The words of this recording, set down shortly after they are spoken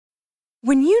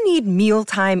When you need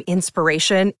mealtime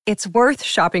inspiration, it's worth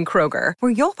shopping Kroger,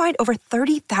 where you'll find over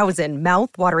 30,000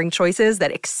 mouth-watering choices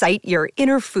that excite your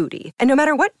inner foodie. And no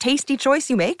matter what tasty choice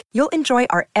you make, you'll enjoy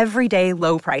our everyday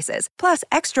low prices, plus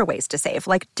extra ways to save,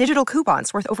 like digital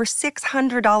coupons worth over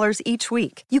 $600 each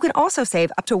week. You can also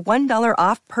save up to $1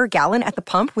 off per gallon at the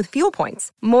pump with fuel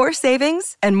points. More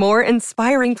savings and more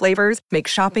inspiring flavors make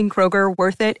shopping Kroger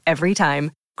worth it every time.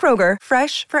 Kroger,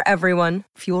 fresh for everyone.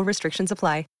 Fuel restrictions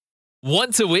apply.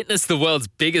 Want to witness the world's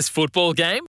biggest football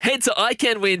game? Head to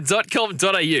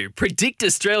iCanWin.com.au, predict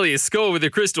Australia's score with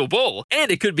a crystal ball, and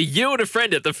it could be you and a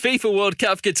friend at the FIFA World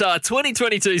Cup Qatar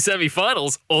 2022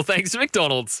 semi-finals, all thanks to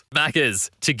McDonald's. Maccas,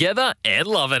 together and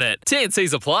loving it.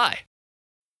 TNCs apply.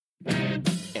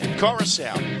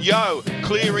 Coruscant, Yo,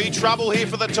 Cleary, trouble here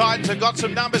for the Titans. Have got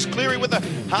some numbers. Cleary with the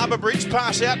Harbour Bridge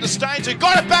pass out to Staines, who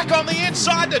got it back on the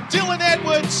inside to Dylan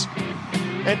Edwards.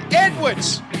 And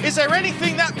Edwards, is there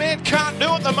anything that man can't do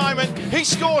at the moment? He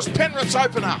scores Penrith's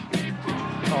opener.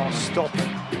 Oh, stop it.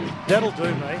 That'll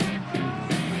do me.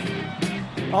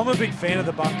 I'm a big fan of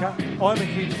the bunker. I'm a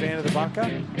huge fan of the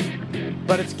bunker.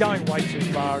 But it's going way too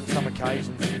far on some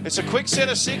occasions. It's a quick set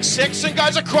of six. Sexton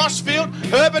goes across field.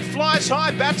 Herbert flies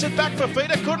high, bats it back for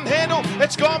Fida. Couldn't handle.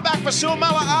 It's gone back for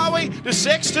Silmala Awi to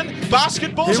Sexton.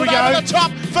 Basketballs it over the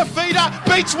top for Fida.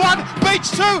 Beats one,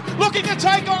 beats two. Looking to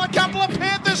take on a couple of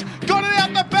Panthers. Got it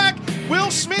out the back.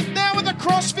 Will Smith now with a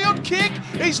crossfield kick.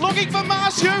 He's looking for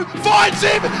Marciu. Finds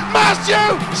him.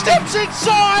 Marciu steps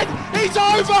inside. He's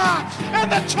over.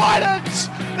 And the Titans,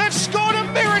 they've scored a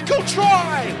miracle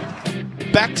try.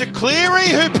 Back to Cleary,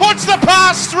 who puts the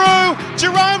pass through.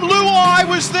 Jerome Luai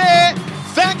was there.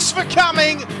 Thanks for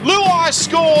coming. Luai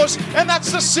scores, and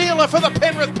that's the sealer for the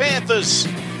Penrith Panthers.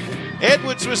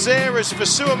 Edwards was there as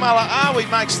Fasuamala Awi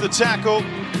makes the tackle.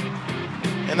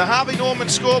 And the Harvey Norman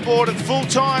scoreboard at full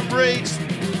time reads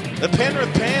the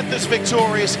Penrith Panthers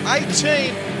victorious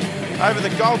 18 over the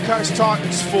Gold Coast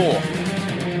Titans 4.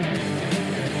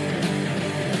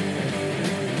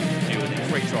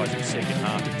 Three tries in the second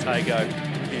half. Tago,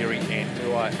 Cleary and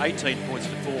Luai. 18 points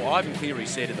to 4. Ivan Cleary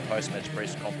said in the post-match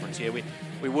press conference, we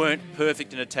weren't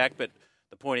perfect in attack, but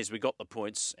the point is we got the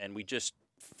points and we just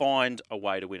find a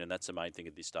way to win, and that's the main thing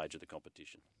at this stage of the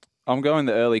competition. I'm going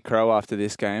the early crow after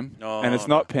this game, and it's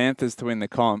not Panthers to win the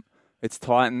comp. It's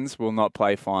Titans will not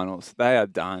play finals. They are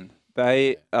done.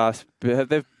 They've,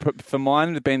 for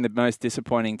mine, been the most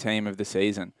disappointing team of the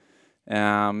season.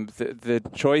 The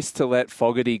choice to let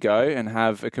Fogarty go and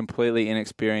have a completely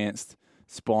inexperienced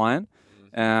spine.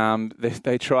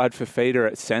 They tried for Fifita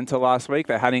at centre last week.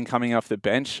 They had him coming off the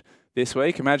bench this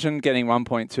week. Imagine getting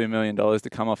 $1.2 million to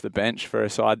come off the bench for a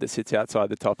side that sits outside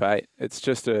the top 8. It's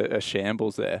just a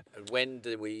shambles there. When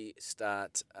do we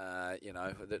start,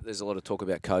 there's a lot of talk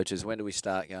about coaches. When do we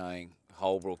start going,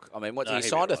 Holbrook? I mean, he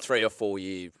signed a 3 or 4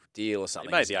 year deal or something.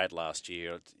 He made the 8 last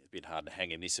year. It's a bit hard to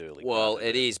hang him this early. Well,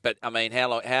 it is, but I mean,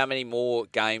 how many more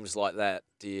games like that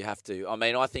do you have to? I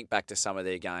mean, I think back to some of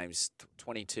their games,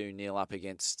 22-0 up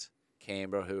against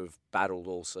Canberra, who have battled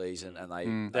all season, and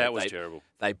that was terrible.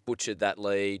 They butchered that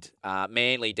lead.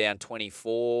 Manly down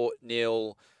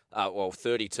 24-0.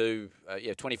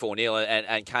 24-0,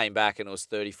 and came back and it was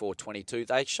 34-22.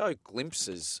 They show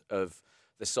glimpses of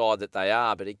the side that they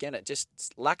are, but again, it just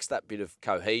lacks that bit of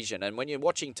cohesion. And when you're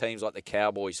watching teams like the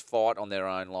Cowboys fight on their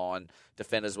own line,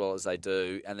 defend as well as they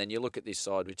do, and then you look at this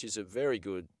side, which is a very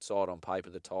good side on paper,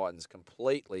 the Titans,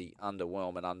 completely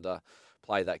underwhelm and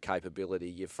underplay that capability,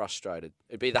 you're frustrated.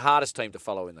 It'd be the hardest team to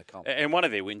follow in the comp. And one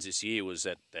of their wins this year was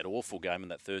that awful game on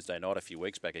that Thursday night a few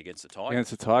weeks back against the Tigers.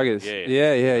 Against the Tigers. Yeah.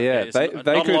 They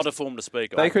not could, a lot of form to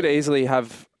speak of. They could easily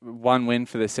have one win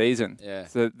for the season. Yeah.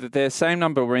 So they're same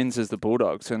number of wins as the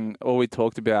Bulldogs, and all we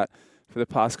talked about for the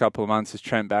past couple of months is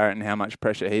Trent Barrett and how much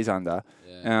pressure he's under.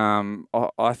 Yeah.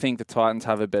 I think the Titans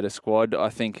have a better squad. I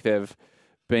think they've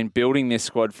been building this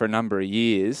squad for a number of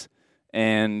years,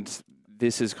 and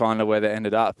this is kind of where they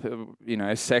ended up.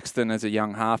 Sexton as a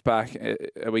young halfback,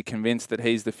 are we convinced that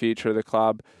he's the future of the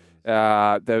club?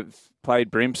 They've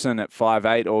played Brimson at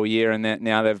 5'8" all year, and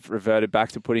now they've reverted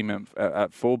back to put him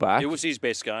at fullback. It was his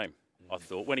best game, I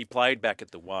thought. When he played back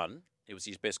at the 1, it was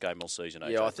his best game all season.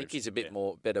 Yeah, I think he's a bit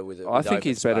more better with it. I think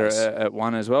he's better at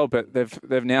 1 as well, but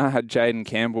they've now had Jaden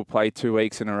Campbell play 2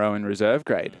 weeks in a row in reserve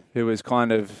grade, who was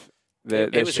kind of their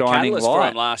it was shining a catalyst light for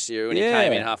him last year when he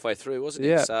came in halfway through, wasn't he?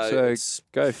 Yeah, so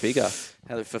go figure.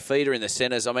 Fifita in the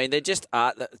centres. I mean, they're just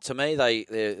to me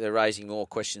they're raising more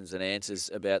questions than answers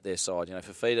about their side. You know,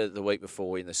 Fifita the week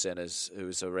before in the centres, who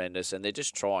was horrendous, and they're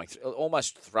just trying,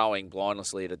 almost throwing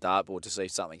blindlessly at a dartboard to see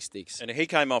if something sticks. And he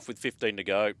came off with 15 to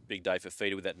go, big day for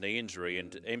Fifita with that knee injury,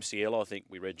 and MCL. I think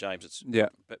we read, James. It's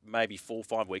maybe 4 or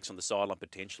 5 weeks on the sideline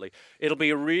potentially. It'll be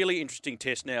a really interesting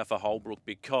test now for Holbrook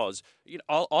because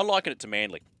I liken it to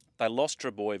Manly. They lost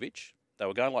Trbojevic. They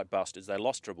were going like bustards. They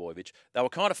lost Trbojevic. They were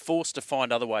kind of forced to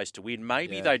find other ways to win.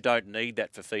 Maybe they don't need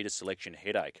that Fifita selection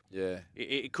headache. Yeah.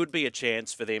 It could be a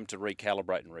chance for them to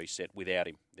recalibrate and reset without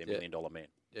him, their $1 million man.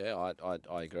 Yeah,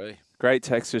 I agree. Great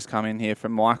text just come in here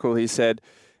from Michael. He said,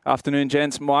 afternoon,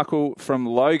 gents. Michael from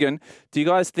Logan. Do you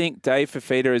guys think Dave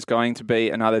Fifita is going to be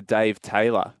another Dave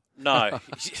Taylor? No.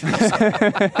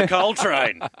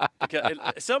 Coltrane.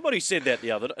 Somebody said that the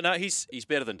other day. No, he's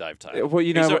better than Dave Taylor. Well,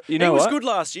 he was good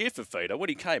last year for Fifita. When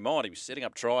he came on, he was setting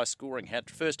up tries, scoring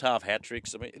first half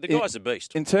hat-tricks. I mean, the guy's a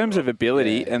beast. In terms of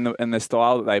ability and the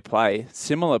style that they play,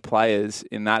 similar players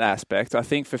in that aspect. I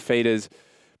think Fifita's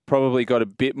probably got a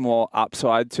bit more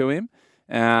upside to him.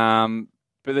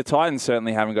 But the Titans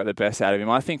certainly haven't got the best out of him.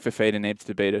 I think Fifita needs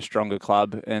to beat a stronger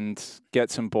club and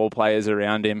get some ball players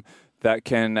around him that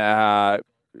can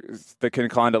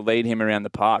kind of lead him around the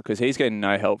park, because he's getting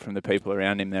no help from the people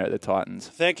around him there at the Titans.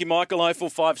 Thank you, Michael.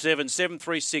 0457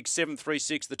 736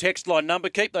 736. The text line number.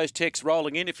 Keep those texts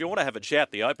rolling in. If you want to have a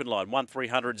chat, the open line,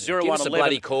 1300 0111. Give us a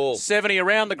bloody call. 70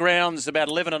 around the grounds. About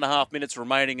 11 and a half minutes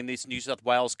remaining in this New South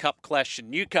Wales Cup clash.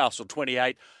 Newcastle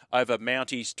 28 over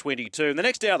Mounties 22. In the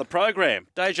next hour of the program,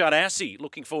 Dejan Assi,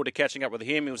 looking forward to catching up with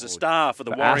him. He was a star for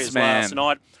the Warriors last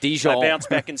night. Dijon. They bounced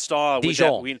back in style with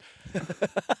that win.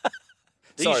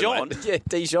 Dijon? Yeah,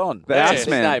 Dijon. The Ass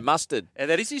Man. Nickname, Mustard. And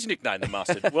that is his nickname, the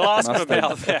Mustard. We'll ask him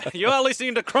about that. You are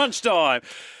listening to Crunch Time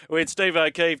with Steve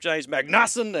O'Keefe, James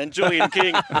Magnussen and Julian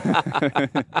King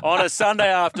on a Sunday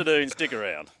afternoon. Stick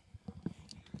around.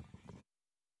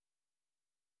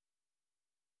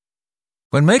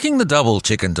 When making the Double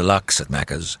Chicken Deluxe at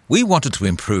Macca's, we wanted to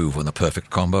improve on the perfect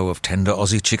combo of tender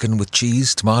Aussie chicken with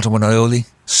cheese, tomato and aioli.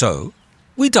 So,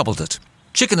 we doubled it.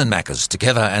 Chicken and Macca's,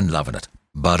 together and loving it.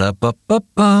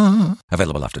 Ba-da-ba-ba-ba.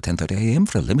 Available after 10:30 a.m.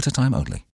 for a limited time only.